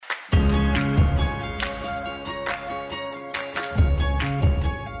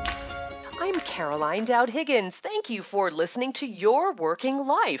Caroline Dowd Higgins. Thank you for listening to Your Working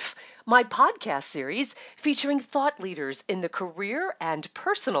Life, my podcast series featuring thought leaders in the career and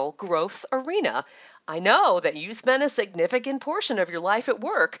personal growth arena. I know that you spend a significant portion of your life at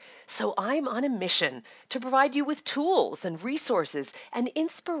work, so I'm on a mission to provide you with tools and resources and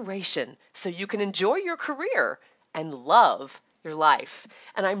inspiration so you can enjoy your career and love your life.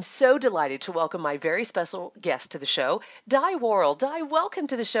 And I'm so delighted to welcome my very special guest to the show, Di Worrell. Di, welcome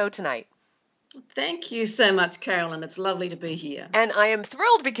to the show tonight. Thank you so much, Carolyn. It's lovely to be here. And I am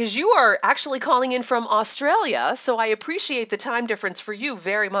thrilled because you are actually calling in from Australia, so I appreciate the time difference for you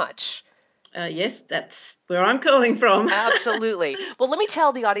very much. Yes, that's where I'm calling from. Absolutely. Well, let me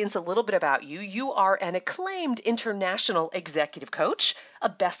tell the audience a little bit about you. You are an acclaimed international executive coach, a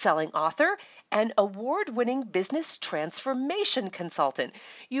best-selling author, and award-winning business transformation consultant.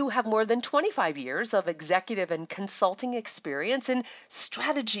 You have more than 25 years of executive and consulting experience in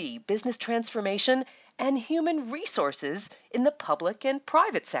strategy, business transformation, and human resources in the public and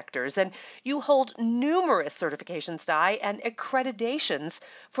private sectors. And you hold numerous certifications, Di, and accreditations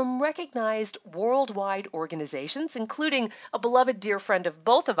from recognized worldwide organizations, including a beloved dear friend of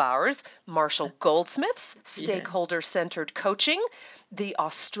both of ours, Marshall Goldsmith's Stakeholder-Centered Coaching, the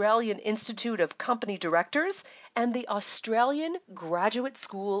Australian Institute of Company Directors, and the Australian Graduate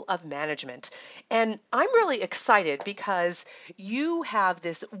School of Management. And I'm really excited because you have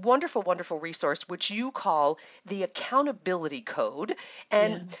this wonderful, wonderful resource which you call the Accountability Code.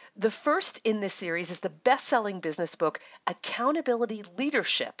 And the first in this series is the best-selling business book, Accountability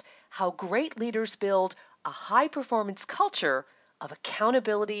Leadership: How Great Leaders Build a High-Performance Culture of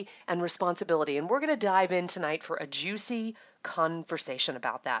Accountability and Responsibility. And we're going to dive in tonight for a juicy conversation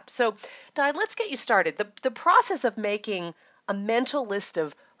about that. So, Di, let's get you started. The process of making a mental list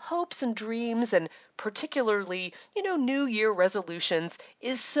of hopes and dreams, and particularly, New Year resolutions,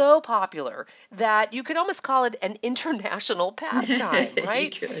 is so popular that you could almost call it an international pastime,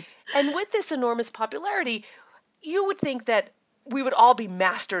 right? You could. And with this enormous popularity, you would think that we would all be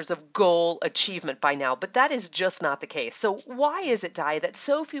masters of goal achievement by now, but that is just not the case. So why is it, Di, that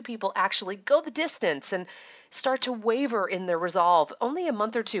so few people actually go the distance and start to waver in their resolve only a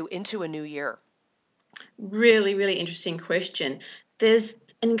month or two into a new year? Really, really interesting question. There's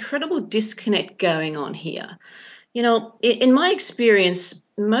an incredible disconnect going on here. In my experience,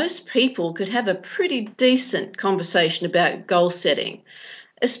 most people could have a pretty decent conversation about goal setting,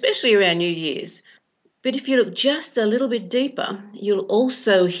 especially around New Year's. But if you look just a little bit deeper, you'll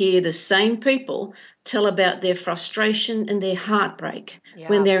also hear the same people tell about their frustration and their heartbreak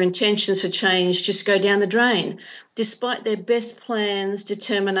when their intentions for change just go down the drain, despite their best plans,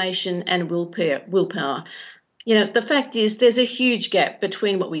 determination, and willpower. The fact is there's a huge gap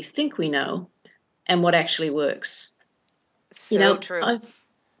between what we think we know and what actually works. So true.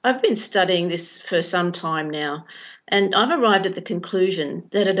 I've been studying this for some time now, and I've arrived at the conclusion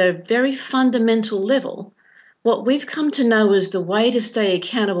that at a very fundamental level, what we've come to know as the way to stay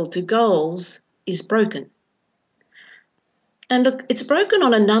accountable to goals is broken. And look, it's broken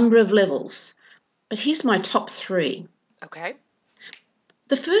on a number of levels, but here's my top three. Okay.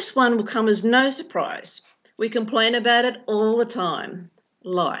 The first one will come as no surprise. We complain about it all the time.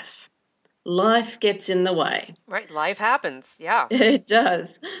 Life. Life gets in the way. Right, life happens, yeah. It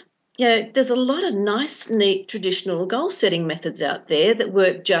does. There's a lot of nice, neat, traditional goal-setting methods out there that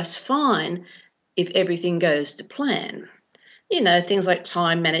work just fine if everything goes to plan. Things like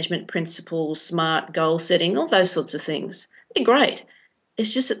time management principles, SMART, goal setting, all those sorts of things. They're great.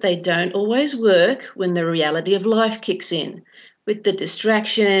 It's just that they don't always work when the reality of life kicks in, with the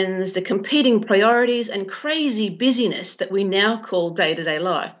distractions, the competing priorities, and crazy busyness that we now call day-to-day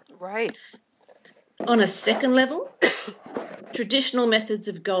life. Right. On a second level, traditional methods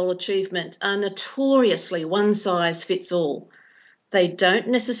of goal achievement are notoriously one-size-fits-all. They don't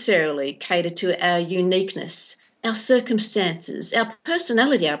necessarily cater to our uniqueness, our circumstances, our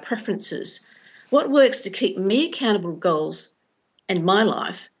personality, our preferences. What works to keep me accountable to goals and my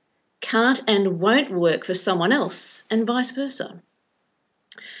life can't and won't work for someone else, and vice versa.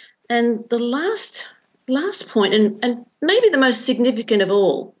 And the last point, and maybe the most significant of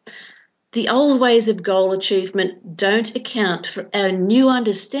all, the old ways of goal achievement don't account for our new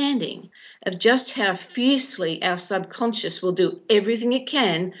understanding of just how fiercely our subconscious will do everything it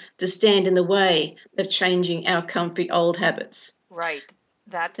can to stand in the way of changing our comfy old habits. Right.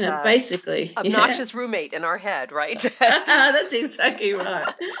 That basically obnoxious roommate in our head, right? That's exactly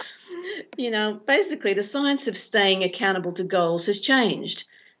right. Basically the science of staying accountable to goals has changed.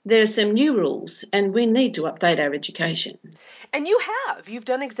 There are some new rules, and we need to update our education. And you have. You've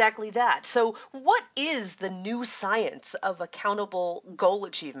done exactly that. So, what is the new science of accountable goal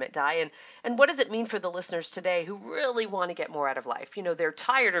achievement, Di? And what does it mean for the listeners today who really want to get more out of life? They're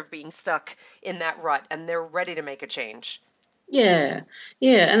tired of being stuck in that rut and they're ready to make a change. Yeah,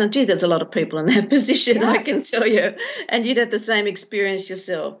 yeah, and gee, there's a lot of people in that position, I can Yes. tell you, and you'd have the same experience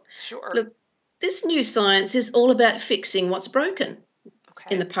yourself. Sure. Look, this new science is all about fixing what's broken in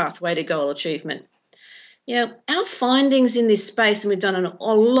Okay. the pathway to goal achievement. Our findings in this space, and we've done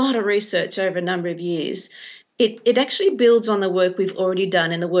a lot of research over a number of years, it actually builds on the work we've already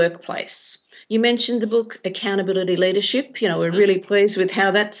done in the workplace. You mentioned the book Accountability Leadership. We're really pleased with how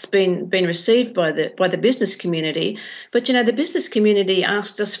that's been received by the business community. But the business community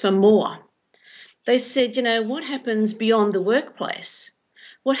asked us for more. They said, what happens beyond the workplace?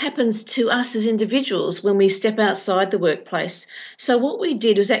 What happens to us as individuals when we step outside the workplace? So what we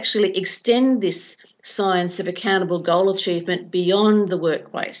did was actually extend this science of accountable goal achievement beyond the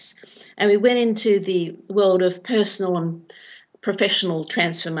workplace. And we went into the world of personal and professional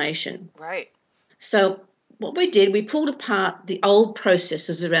transformation. Right. So what we did, we pulled apart the old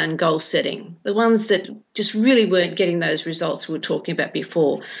processes around goal setting, the ones that just really weren't getting those results we were talking about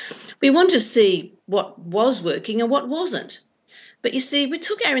before. We wanted to see what was working and what wasn't. But you see, we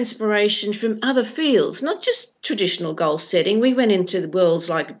took our inspiration from other fields, not just traditional goal setting. We went into the worlds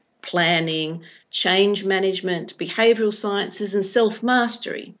like planning, change management, behavioural sciences, and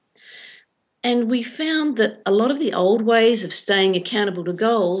self-mastery. And we found that a lot of the old ways of staying accountable to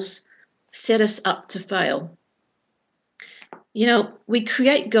goals set us up to fail. We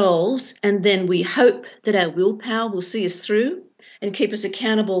create goals and then we hope that our willpower will see us through and keep us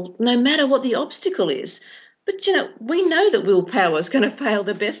accountable no matter what the obstacle is. But, we know that willpower is going to fail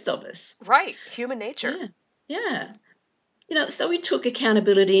the best of us. Right. Human nature. Yeah. So we took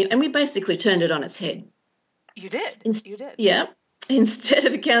accountability and we basically turned it on its head. You did. You did. Yeah. Instead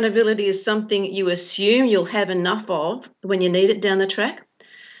of accountability as something you assume you'll have enough of when you need it down the track,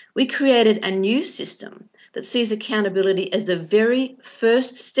 we created a new system that sees accountability as the very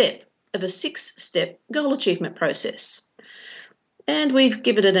first step of a 6-step goal achievement process. And we've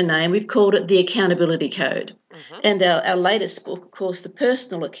given it a name. We've called it the Accountability Code. Mm-hmm. And our latest book, of course, the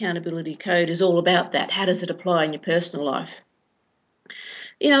Personal Accountability Code, is all about that. How does it apply in your personal life?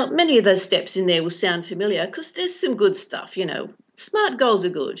 Many of those steps in there will sound familiar because there's some good stuff. Smart goals are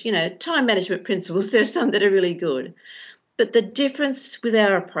good. Time management principles, there's some that are really good. But the difference with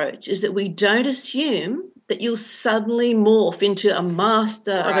our approach is that we don't assume that you'll suddenly morph into a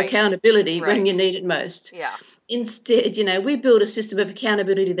master of accountability when you need it most. Yeah. Instead, we build a system of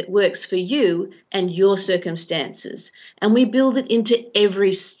accountability that works for you and your circumstances. And we build it into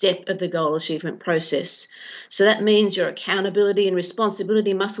every step of the goal achievement process. So that means your accountability and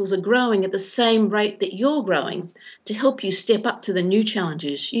responsibility muscles are growing at the same rate that you're growing to help you step up to the new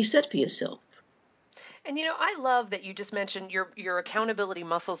challenges you set for yourself. And I love that you just mentioned your accountability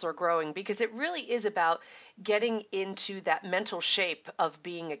muscles are growing because it really is about getting into that mental shape of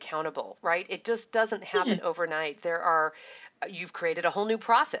being accountable, right? It just doesn't happen overnight. You've created a whole new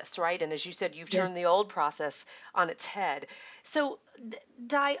process, right? And as you said, you've turned the old process on its head. So,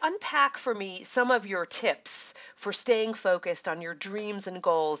 Di, unpack for me some of your tips for staying focused on your dreams and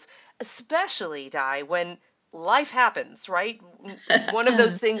goals, especially, Di, when life happens, right? One of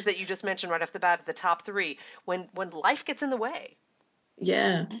those things that you just mentioned right off the bat at the top 3, when life gets in the way.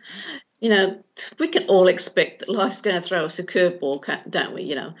 Yeah. We can all expect that life's going to throw us a curveball, don't we?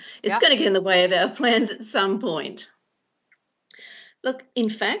 It's going to get in the way of our plans at some point. Look, in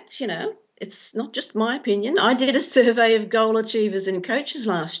fact, it's not just my opinion. I did a survey of goal achievers and coaches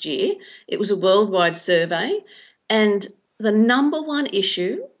last year. It was a worldwide survey. And the number one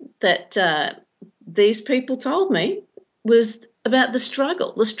issue that these people told me was about the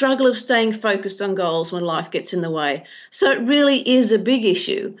struggle of staying focused on goals when life gets in the way. So it really is a big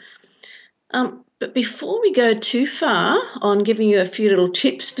issue. But before we go too far on giving you a few little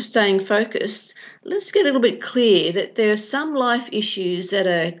tips for staying focused, let's get a little bit clear that there are some life issues that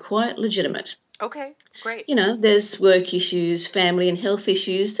are quite legitimate. Okay, great. There's work issues, family and health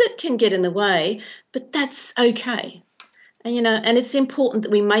issues that can get in the way, but that's okay. And it's important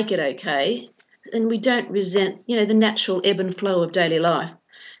that we make it okay and we don't resent, the natural ebb and flow of daily life.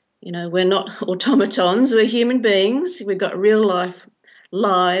 We're not automatons, we're human beings. We've got real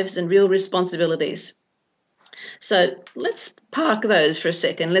lives and real responsibilities. So let's park those for a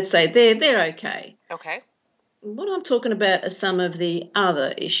second. Let's say they're okay. Okay. What I'm talking about are some of the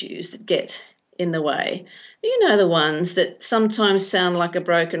other issues that get in the way. The ones that sometimes sound like a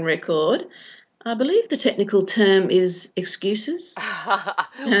broken record. I believe the technical term is excuses.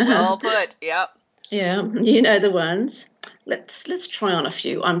 Well put, yep. Yeah, the ones. Let's try on a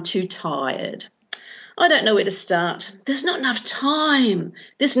few. I'm too tired. I don't know where to start. There's not enough time.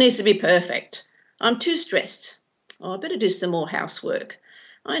 This needs to be perfect. I'm too stressed. Oh, I better do some more housework.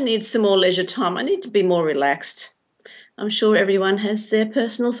 I need some more leisure time. I need to be more relaxed. I'm sure everyone has their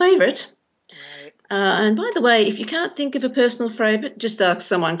personal favourite. Right. And by the way, if you can't think of a personal favourite, just ask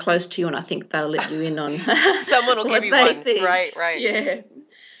someone close to you and I think they'll let you in on Someone will give what you they one. think. Right, right. Yeah.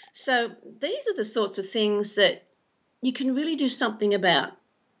 So these are the sorts of things that you can really do something about,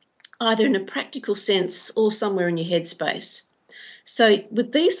 either in a practical sense or somewhere in your headspace. So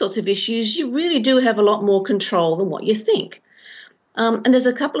with these sorts of issues, you really do have a lot more control than what you think. And there's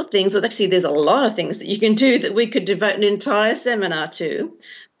a couple of things, well, actually, there's a lot of things that you can do that we could devote an entire seminar to.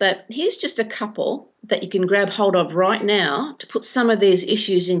 But here's just a couple that you can grab hold of right now to put some of these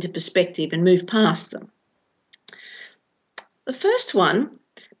issues into perspective and move past them. The first one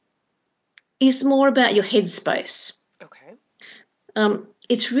is more about your headspace. Okay.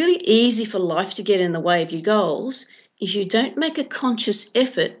 It's really easy for life to get in the way of your goals if you don't make a conscious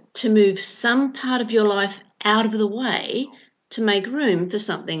effort to move some part of your life out of the way to make room for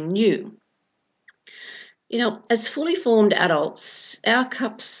something new. You know, as fully formed adults, our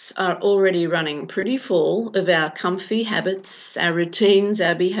cups are already running pretty full of our comfy habits, our routines,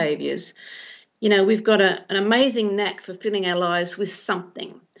 our behaviours. You know, we've got an amazing knack for filling our lives with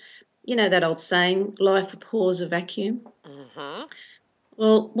something. You know that old saying, life abhors a vacuum? Mm-hmm.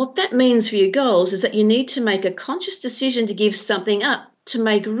 Well, what that means for your goals is that you need to make a conscious decision to give something up to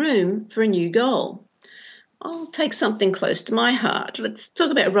make room for a new goal. I'll take something close to my heart. Let's talk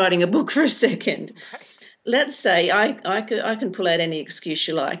about writing a book for a second. Right. Let's say I can pull out any excuse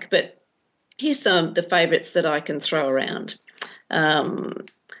you like, but here's some of the favourites that I can throw around.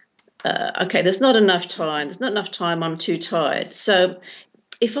 Okay, there's not enough time. There's not enough time. I'm too tired. So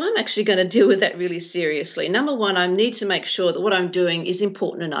if I'm actually going to deal with that really seriously, number one, I need to make sure that what I'm doing is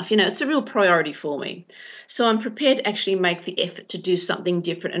important enough. You know, it's a real priority for me. So I'm prepared to actually make the effort to do something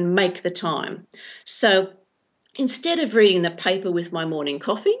different and make the time. So instead of reading the paper with my morning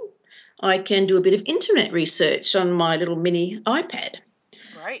coffee, I can do a bit of internet research on my little mini iPad.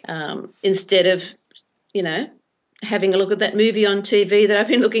 Right. Instead of, you know, having a look at that movie on TV that I've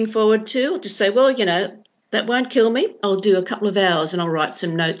been looking forward to, I'll just say, well, you know, that won't kill me. I'll do a couple of hours and I'll write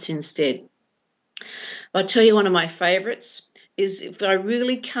some notes instead. I'll tell you one of my favourites is if I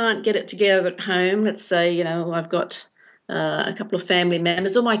really can't get it together at home, let's say, you know, I've got a couple of family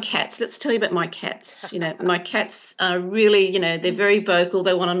members or my cats. Let's tell you about my cats. You know, my cats are really, you know, they're very vocal.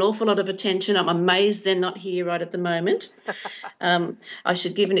 They want an awful lot of attention. I'm amazed they're not here right at the moment. I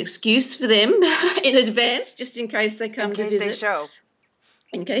should give an excuse for them in advance just in case they come to visit. They show.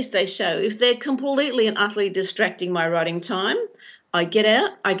 In case they show. If they're completely and utterly distracting my writing time, I get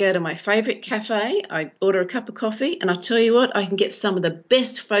out, I go to my favourite cafe, I order a cup of coffee, and I tell you what, I can get some of the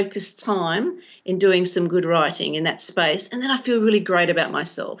best focused time in doing some good writing in that space, and then I feel really great about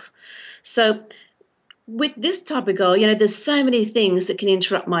myself. So with this type of goal, you know, there's so many things that can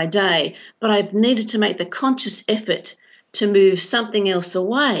interrupt my day, but I've needed to make the conscious effort to move something else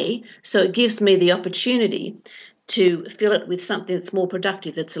away so it gives me the opportunity to fill it with something that's more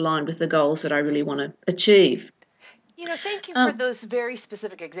productive, that's aligned with the goals that I really want to achieve. You know, thank you for those very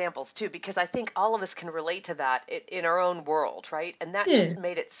specific examples too, because I think all of us can relate to that in our own world, right? And that just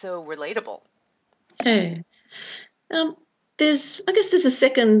made it so relatable. Yeah. I guess there's a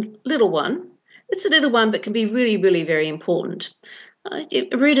second little one. It's a little one, but can be really, really very important.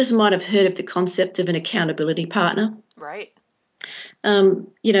 Readers might have heard of the concept of an accountability partner. Right.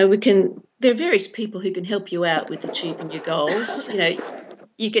 You know, there are various people who can help you out with achieving your goals. You know,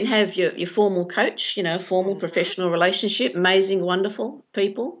 you can have your formal coach, you know, formal professional relationship, amazing, wonderful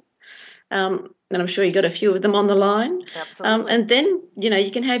people. And I'm sure you got a few of them on the line. Absolutely. And then, you know,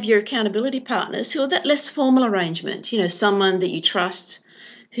 you can have your accountability partners who are that less formal arrangement, you know, someone that you trust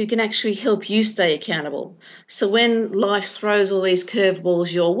who can actually help you stay accountable. So when life throws all these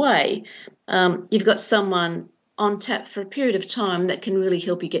curveballs your way, you've got someone on tap for a period of time that can really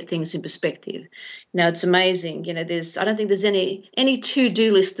help you get things in perspective. You know, it's amazing. You know, I don't think there's any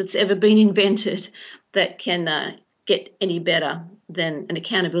to-do list that's ever been invented that can get any better than an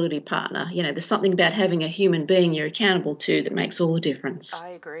accountability partner. You know, there's something about having a human being you're accountable to that makes all the difference. I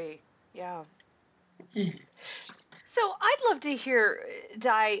agree. Yeah. So I'd love to hear,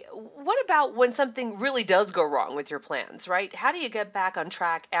 Di, what about when something really does go wrong with your plans, right? How do you get back on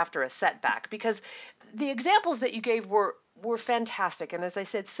track after a setback? Because the examples that you gave were fantastic. And as I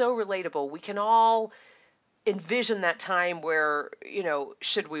said, so relatable. We can all envision that time where, you know,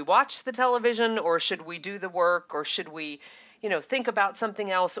 should we watch the television or should we do the work or should we, think about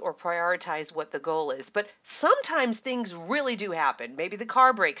something else or prioritize what the goal is. But sometimes things really do happen. Maybe the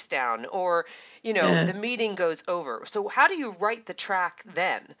car breaks down or, Yeah. the meeting goes over. So how do you right the track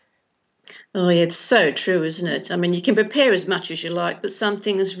then? Oh, yeah, it's so true, isn't it? I mean, you can prepare as much as you like, but some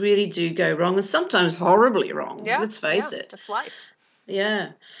things really do go wrong, and sometimes horribly wrong. Yeah, Let's yeah, face it. that's life.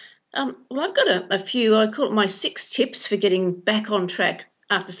 Yeah. Well, I've got a few. I call it my 6 tips for getting back on track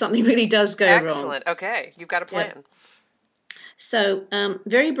after something really does go wrong. Excellent. Okay, you've got a Yep. plan. So,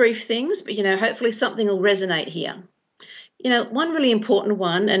 very brief things, but hopefully something will resonate here. One really important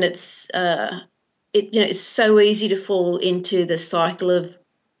one, and it's so easy to fall into the cycle of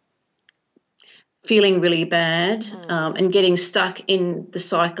feeling really bad, Mm-hmm. and getting stuck in the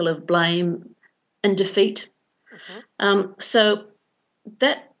cycle of blame and defeat. Mm-hmm. So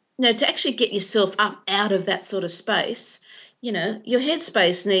that to actually get yourself up out of that sort of space, your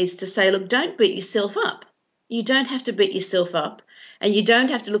headspace needs to say, look, don't beat yourself up. You don't have to beat yourself up, and you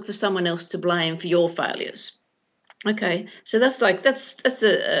don't have to look for someone else to blame for your failures. Okay, so that's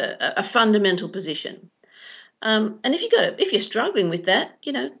a fundamental position. And if you're struggling with that,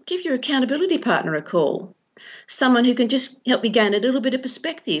 give your accountability partner a call. Someone who can just help you gain a little bit of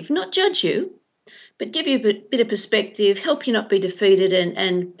perspective, not judge you, but give you a bit of perspective, help you not be defeated,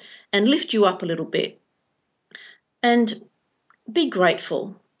 and lift you up a little bit. And be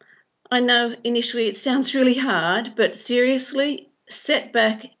grateful. I know initially it sounds really hard, but seriously,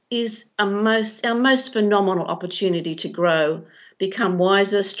 setback is our most phenomenal opportunity to grow, become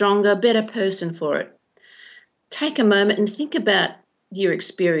wiser, stronger, better person for it. Take a moment and think about your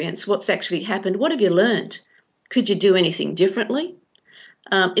experience, what's actually happened, what have you learned? Could you do anything differently?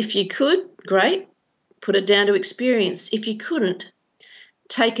 If you could, great, put it down to experience. If you couldn't,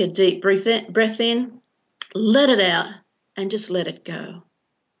 take a deep breath in, let it out, and just let it go.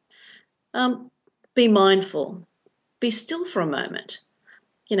 Be mindful. Be still for a moment.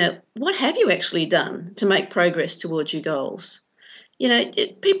 What have you actually done to make progress towards your goals?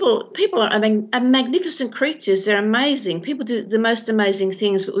 People are, are magnificent creatures. They're amazing. People do the most amazing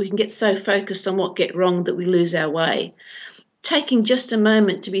things, but we can get so focused on what get wrong that we lose our way. Taking just a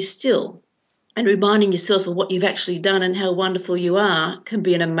moment to be still and reminding yourself of what you've actually done and how wonderful you are can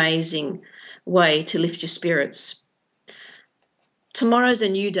be an amazing way to lift your spirits. Tomorrow's a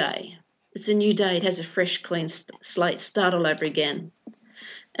new day. It's a new day. It has a fresh, clean slate. Start all over again.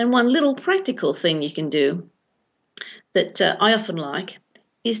 And one little practical thing you can do that I often like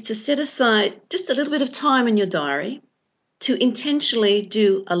is to set aside just a little bit of time in your diary to intentionally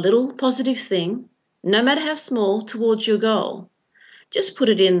do a little positive thing, no matter how small, towards your goal. Just put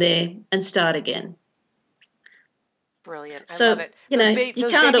it in there and start again. Brilliant. I love So, it. you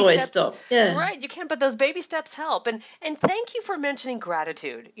Those can't baby always steps, stop. Yeah. right? You can't, but those baby steps help. And thank you for mentioning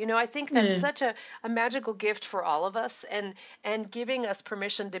gratitude. I think that's Yeah. such a magical gift for all of us, and giving us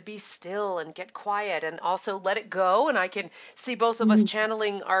permission to be still and get quiet and also let it go. And I can see both of us Mhm.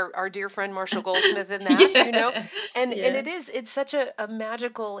 channeling our dear friend Marshall Goldsmith in that. Yeah. And Yeah. it's such a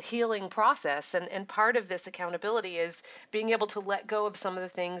magical healing process. And part of this accountability is being able to let go of some of the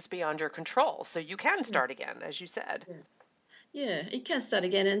things beyond your control. So you can Yeah. start again, as you said. Yeah, you can start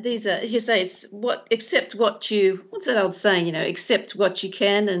again. And these are, as you say, accept what you, what's that old saying, accept what you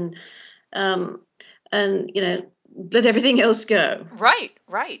can, um, and let everything else go. Right,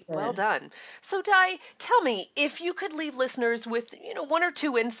 right. Well Yeah. done. So, Di, tell me, if you could leave listeners with, one or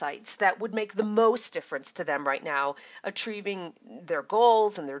two insights that would make the most difference to them right now, achieving their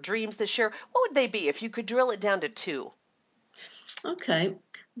goals and their dreams this year, what would they be if you could drill it down to two? Okay.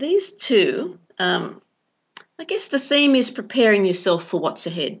 These two, I guess the theme is preparing yourself for what's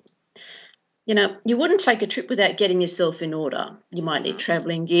ahead. You wouldn't take a trip without getting yourself in order. You might need Hmm.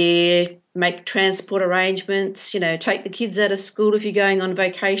 traveling gear, make transport arrangements, take the kids out of school if you're going on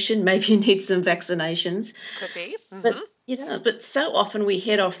vacation. Maybe you need some vaccinations. Could be. But Hmm. but so often we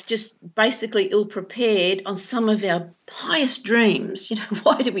head off just basically ill prepared on some of our highest dreams.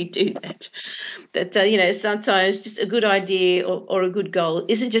 Why do we do that? That sometimes just a good idea or a good goal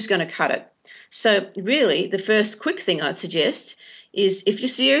isn't just going to cut it. So really, the first quick thing I'd suggest is if you're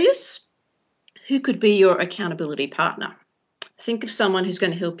serious, who could be your accountability partner? Think of someone who's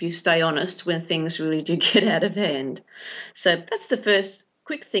going to help you stay honest when things really do get out of hand. So that's the first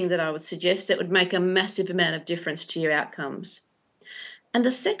quick thing that I would suggest that would make a massive amount of difference to your outcomes. And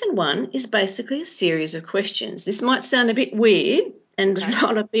the second one is basically a series of questions. This might sound a bit weird, and Okay. a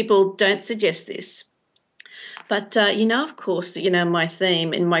lot of people don't suggest this. But of course, that my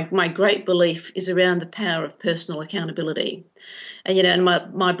theme and my great belief is around the power of personal accountability. And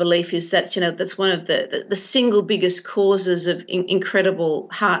my belief is that that's one of the single biggest causes of incredible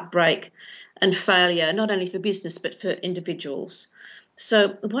heartbreak and failure, not only for business but for individuals.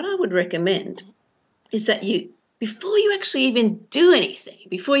 So what I would recommend is that before you actually even do anything,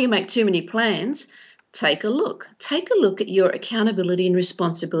 before you make too many plans, take a look. Take a look at your accountability and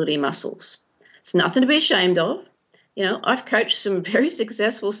responsibility muscles. It's nothing to be ashamed of. I've coached some very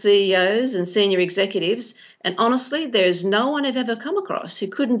successful CEOs and senior executives, and honestly, there's no one I've ever come across who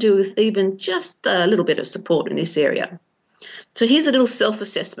couldn't do with even just a little bit of support in this area. So here's a little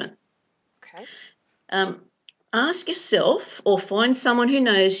self-assessment. Okay. Ask yourself, or find someone who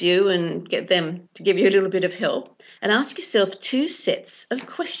knows you and get them to give you a little bit of help, and ask yourself 2 sets of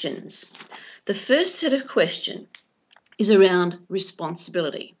questions. The first set of questions is around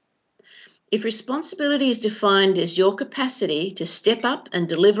responsibility. If responsibility is defined as your capacity to step up and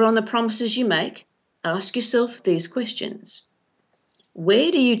deliver on the promises you make, ask yourself these questions.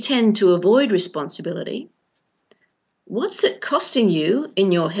 Where do you tend to avoid responsibility? What's it costing you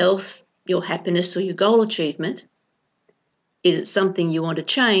in your health, your happiness, or your goal achievement? Is it something you want to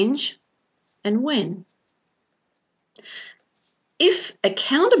change? And when? If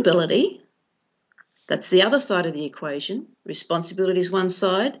accountability, that's the other side of the equation, responsibility is one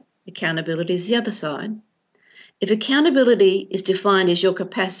side, accountability is the other side. If accountability is defined as your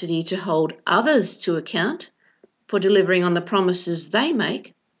capacity to hold others to account for delivering on the promises they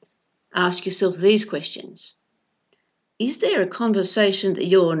make, ask yourself these questions. Is there a conversation that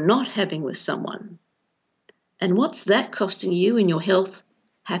you're not having with someone? And what's that costing you in your health,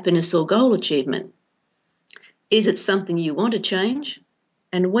 happiness, or goal achievement? Is it something you want to change?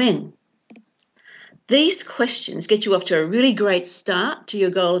 And when? These questions get you off to a really great start to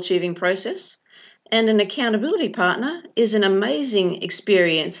your goal achieving process. And an accountability partner is an amazing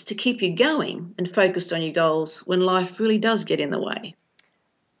experience to keep you going and focused on your goals when life really does get in the way.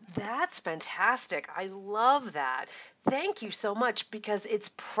 That's fantastic. I love that. Thank you so much, because it's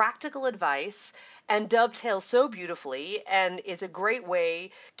practical advice and dovetails so beautifully and is a great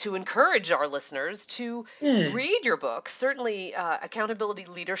way to encourage our listeners to read your book. Certainly, Accountability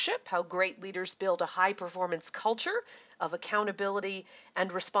Leadership, How Great Leaders Build a High-Performance Culture of Accountability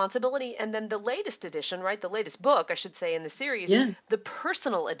and Responsibility. And then the latest edition, right? The latest book, I should say, in the series, the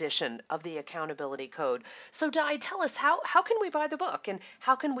personal edition of the Accountability Code. So, Di, tell us, how can we buy the book, and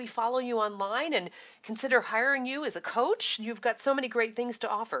how can we follow you online and consider hiring you as a coach? You've got so many great things to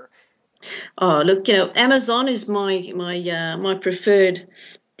offer. Oh, look, Amazon is my preferred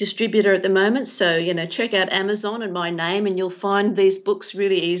distributor at the moment. So, check out Amazon and my name, and you'll find these books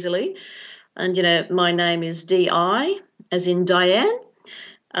really easily. And, my name is Di, as in Diane,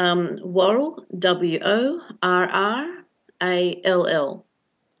 Worrall, Worrall.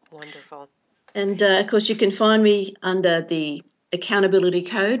 Wonderful. And, of course, you can find me under the Accountability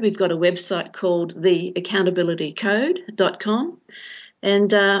Code. We've got a website called theaccountabilitycode.com.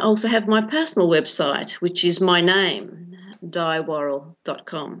 And I also have my personal website, which is my name,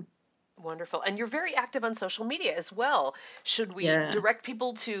 DiWorrall.com. Wonderful. And you're very active on social media as well. Should we direct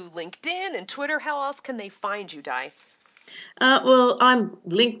people to LinkedIn and Twitter? How else can they find you, Di? Well, I'm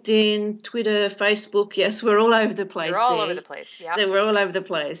LinkedIn, Twitter, Facebook. Yes, we're all over the place. You're all over the place, yeah. We're all over the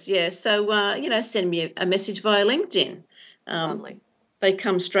place, yeah. So, send me a message via LinkedIn. Lovely. They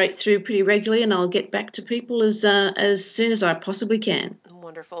come straight through pretty regularly, and I'll get back to people as soon as I possibly can.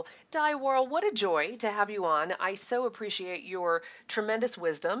 Wonderful. Di Worrall, what a joy to have you on. I so appreciate your tremendous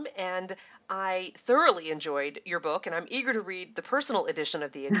wisdom, and I thoroughly enjoyed your book, and I'm eager to read the personal edition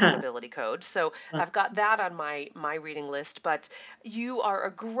of the Accountability Code. So I've got that on my reading list, but you are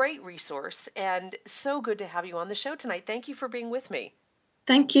a great resource, and so good to have you on the show tonight. Thank you for being with me.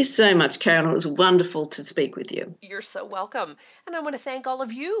 Thank you so much, Carolyn. It was wonderful to speak with you. You're so welcome. And I want to thank all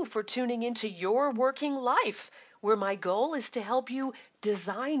of you for tuning into Your Working Life, where my goal is to help you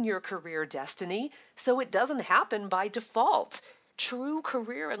design your career destiny so it doesn't happen by default. True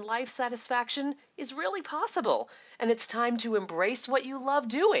career and life satisfaction is really possible, and it's time to embrace what you love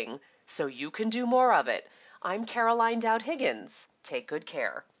doing so you can do more of it. I'm Caroline Dowd Higgins. Take good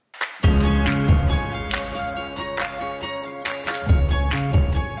care.